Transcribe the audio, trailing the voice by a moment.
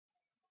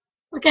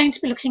We're going to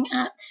be looking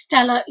at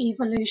stellar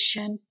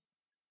evolution,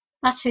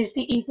 that is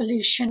the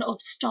evolution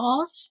of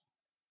stars.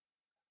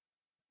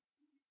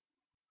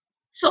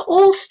 So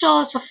all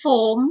stars are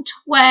formed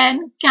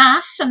when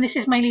gas, and this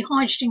is mainly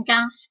hydrogen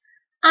gas,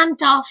 and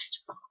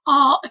dust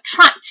are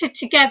attracted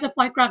together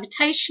by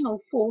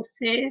gravitational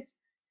forces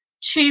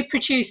to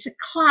produce a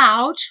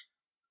cloud,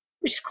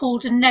 which is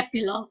called a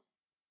nebula.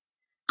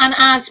 And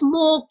as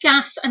more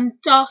gas and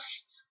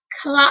dust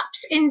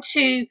collapse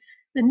into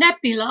the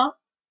nebula,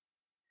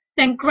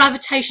 then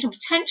gravitational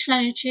potential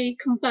energy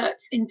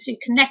converts into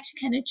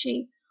kinetic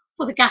energy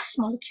for the gas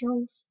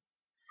molecules.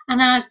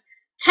 And as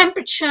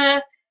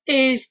temperature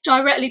is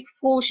directly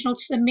proportional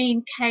to the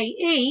mean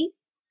Ke,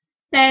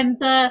 then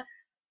the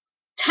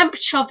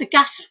temperature of the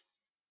gas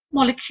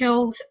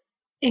molecules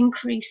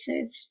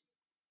increases.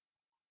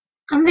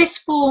 And this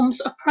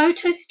forms a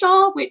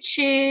protostar, which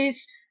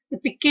is the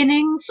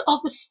beginnings of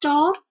a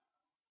star.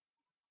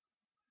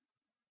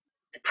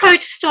 The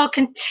protostar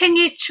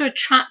continues to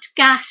attract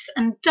gas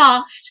and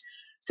dust,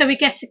 so we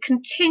get a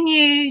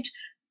continued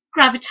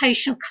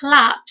gravitational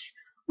collapse,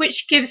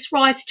 which gives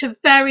rise to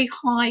very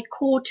high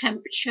core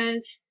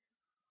temperatures.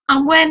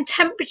 And when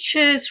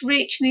temperatures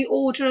reach the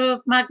order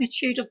of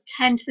magnitude of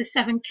 10 to the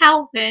 7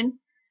 Kelvin,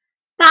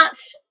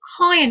 that's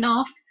high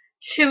enough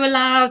to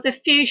allow the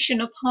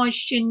fusion of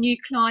hydrogen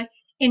nuclei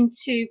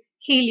into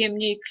helium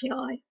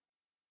nuclei.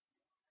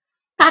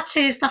 That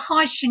is, the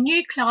hydrogen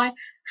nuclei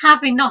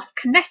have enough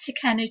kinetic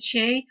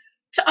energy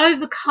to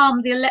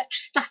overcome the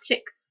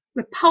electrostatic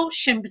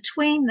repulsion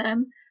between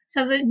them,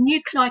 so that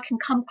nuclei can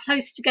come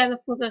close together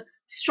for the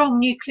strong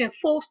nuclear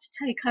force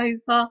to take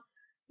over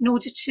in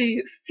order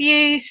to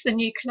fuse the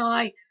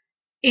nuclei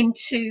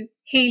into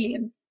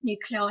helium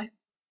nuclei.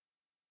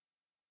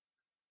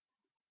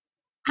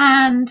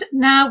 And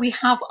now we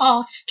have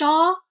our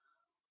star,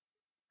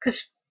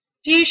 because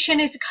fusion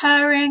is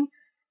occurring,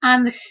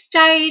 and the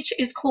stage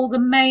is called the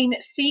main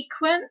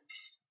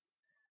sequence.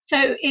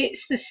 So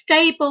it's the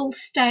stable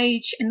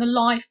stage in the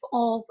life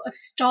of a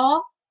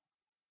star,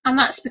 and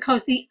that's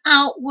because the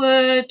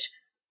outward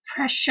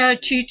pressure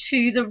due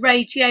to the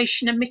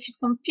radiation emitted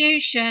from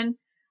fusion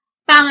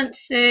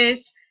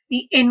balances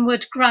the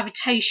inward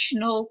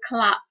gravitational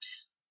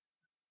collapse.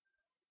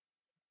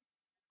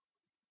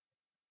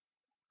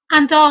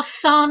 And our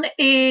sun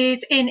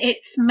is in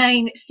its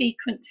main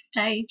sequence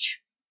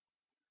stage,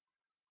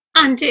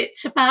 and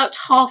it's about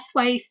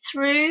halfway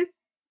through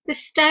the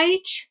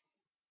stage,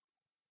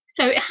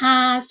 so it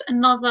has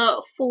another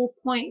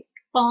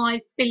 4.5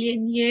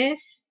 billion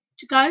years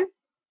to go.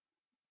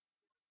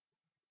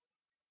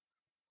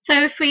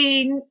 So if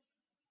we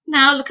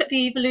now look at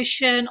the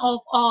evolution of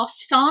our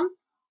sun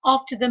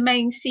after the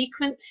main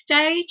sequence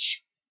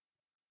stage,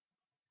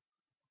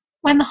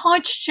 when the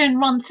hydrogen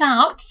runs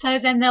out, so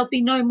then there'll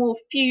be no more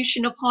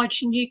fusion of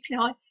hydrogen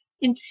nuclei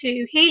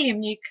into helium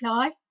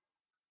nuclei,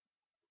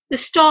 the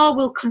star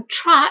will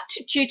contract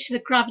due to the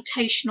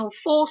gravitational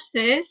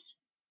forces,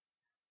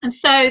 and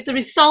so the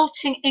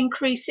resulting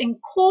increase in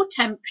core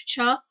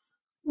temperature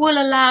will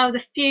allow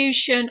the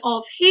fusion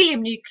of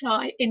helium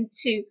nuclei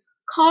into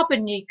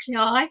carbon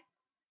nuclei,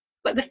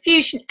 but the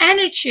fusion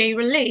energy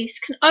release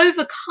can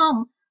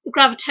overcome the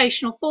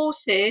gravitational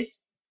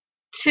forces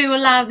to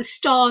allow the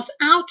star's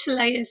outer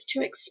layers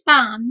to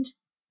expand,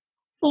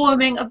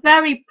 forming a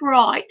very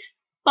bright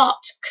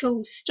but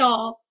cool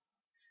star,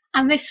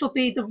 and this will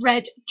be the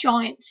red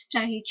giant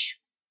stage.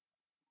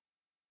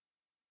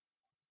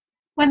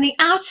 When the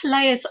outer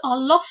layers are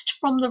lost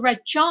from the red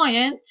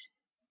giant,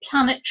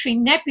 planetary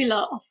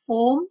nebula are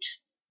formed,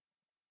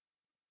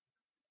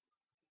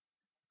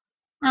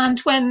 and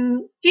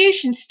when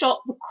fusion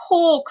stops, the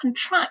core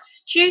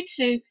contracts due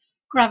to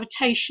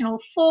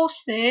gravitational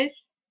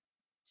forces,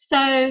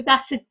 so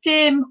that a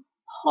dim,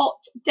 hot,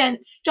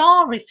 dense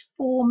star is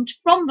formed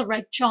from the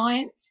red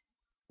giant,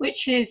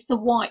 which is the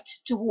white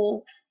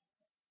dwarf.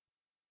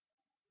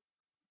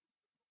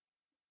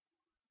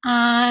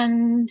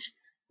 And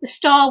the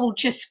star will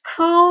just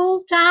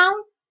cool down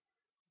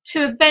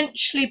to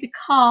eventually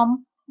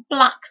become a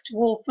black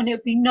dwarf when it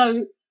will be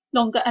no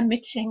longer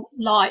emitting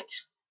light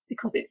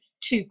because it's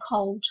too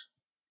cold.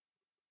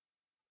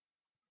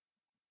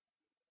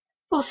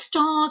 For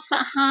stars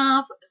that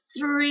have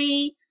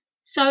 3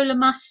 solar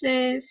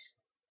masses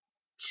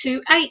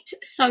to 8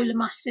 solar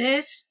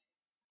masses,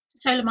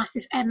 solar mass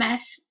is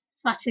ms,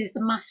 so that is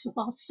the mass of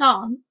our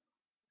sun,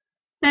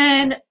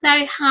 then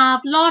they have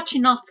large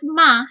enough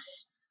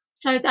mass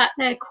so that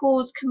their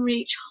cores can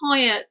reach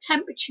higher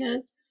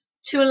temperatures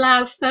to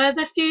allow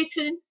further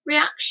fusion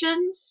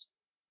reactions.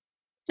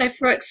 So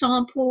for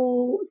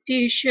example,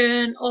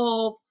 fusion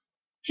of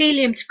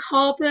helium to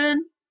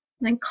carbon,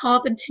 and then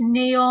carbon to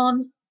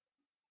neon,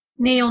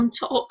 neon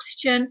to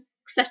oxygen,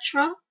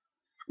 etc.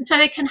 And so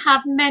they can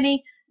have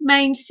many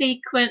main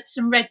sequence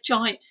and red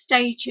giant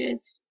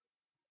stages.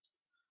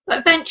 But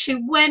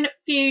eventually, when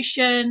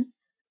fusion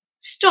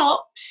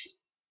stops,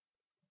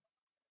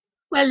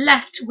 we're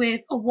left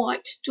with a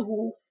white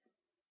dwarf.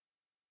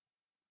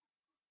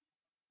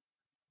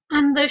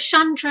 And the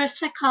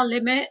Chandrasekhar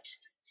limit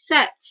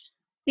sets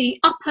the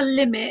upper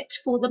limit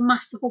for the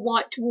mass of a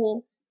white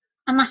dwarf,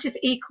 and that is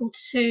equal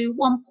to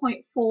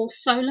 1.4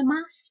 solar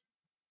mass.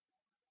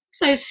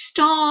 So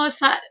stars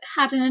that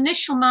had an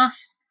initial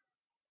mass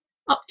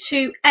up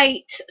to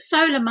 8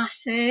 solar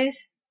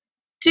masses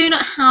do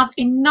not have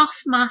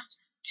enough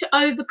mass to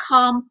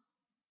overcome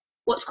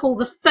what's called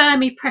the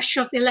Fermi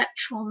pressure of the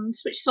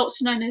electrons, which is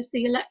also known as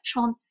the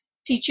electron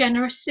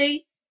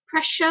degeneracy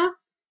pressure.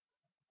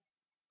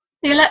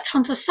 The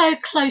electrons are so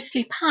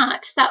closely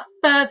packed that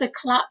further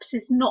collapse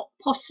is not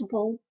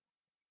possible.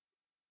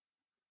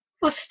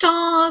 For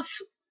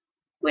stars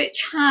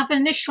which have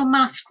initial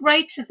mass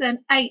greater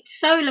than 8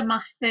 solar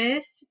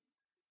masses,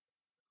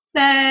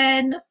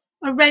 then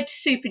a red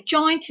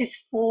supergiant is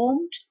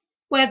formed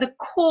where the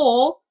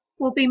core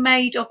will be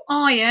made of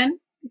iron,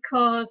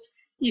 because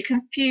you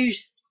can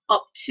fuse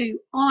up to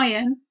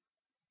iron,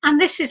 and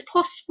this is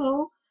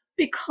possible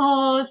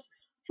because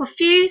for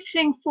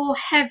fusing for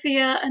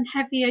heavier and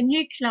heavier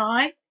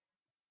nuclei,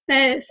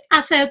 as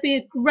there'll be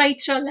a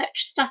greater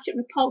electrostatic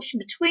repulsion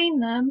between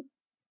them,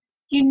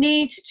 you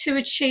need to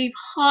achieve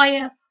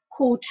higher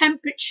core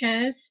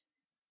temperatures,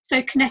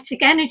 so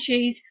kinetic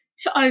energies,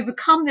 to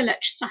overcome the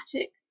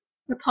electrostatic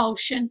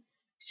repulsion.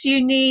 So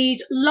you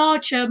need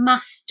larger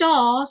mass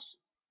stars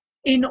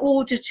in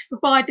order to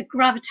provide the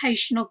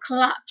gravitational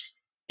collapse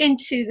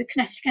into the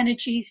kinetic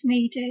energies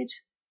needed.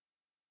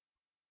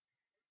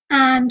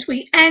 And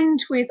we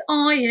end with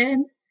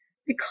iron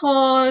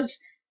because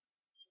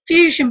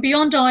fusion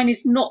beyond iron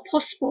is not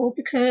possible,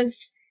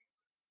 because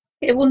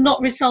it will not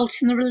result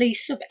in the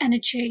release of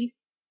energy.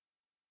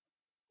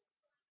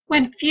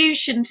 When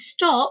fusion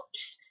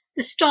stops,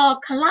 the star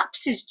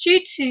collapses due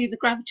to the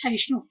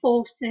gravitational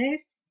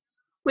forces,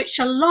 which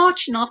are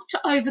large enough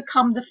to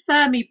overcome the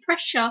Fermi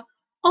pressure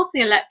of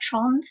the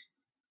electrons,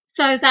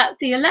 so that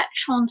the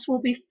electrons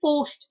will be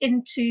forced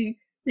into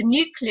the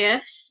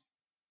nucleus,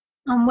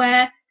 and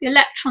where the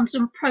electrons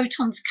and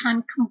protons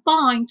can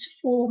combine to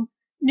form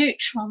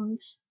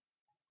neutrons.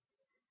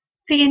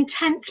 The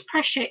intense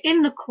pressure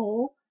in the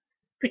core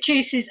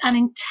produces an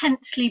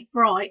intensely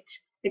bright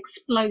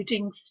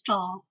exploding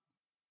star,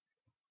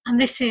 and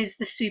this is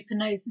the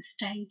supernova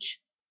stage.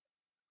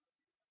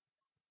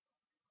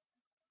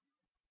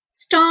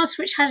 Stars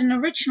which had an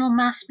original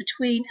mass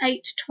between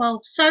 8 to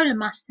 12 solar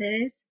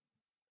masses,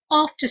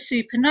 after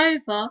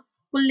supernova,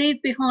 will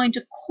leave behind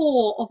a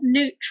core of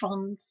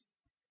neutrons,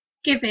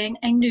 giving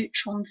a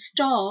neutron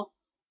star.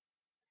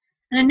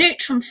 And a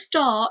neutron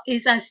star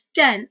is as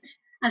dense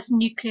as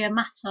nuclear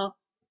matter.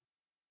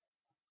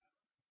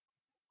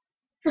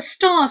 For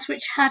stars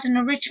which had an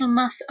original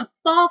mass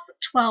above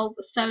 12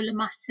 solar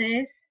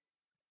masses,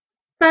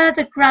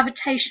 further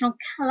gravitational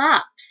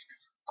collapse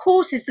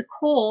causes the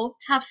core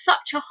to have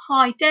such a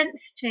high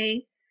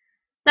density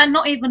that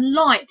not even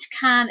light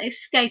can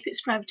escape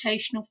its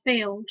gravitational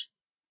field,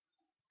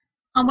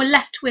 and we're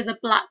left with a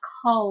black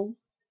hole.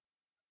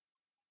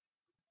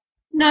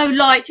 No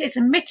light is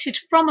emitted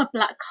from a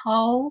black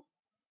hole,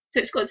 so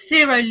it's got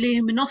zero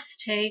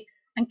luminosity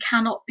and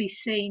cannot be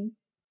seen.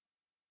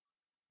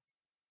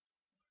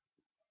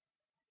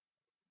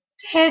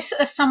 So here's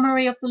a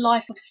summary of the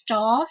life of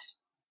stars.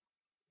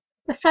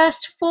 The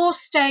first 4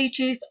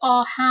 stages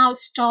are how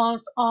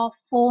stars are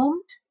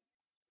formed,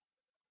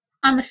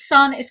 and the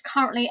Sun is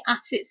currently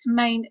at its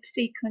main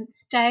sequence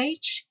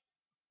stage.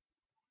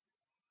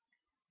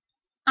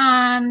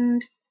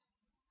 And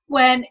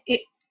when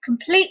it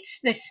completes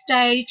this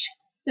stage,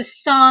 the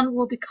Sun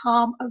will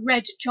become a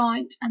red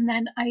giant and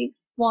then a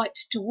white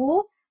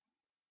dwarf.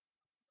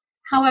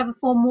 However,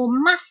 for more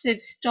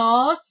massive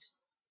stars,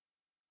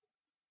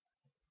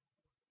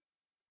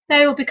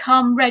 they will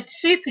become red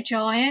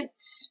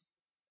supergiants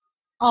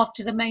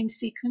after the main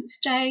sequence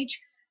stage,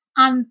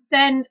 and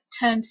then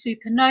turn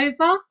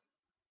supernova,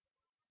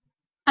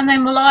 and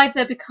then will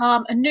either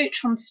become a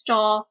neutron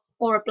star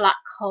or a black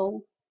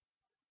hole.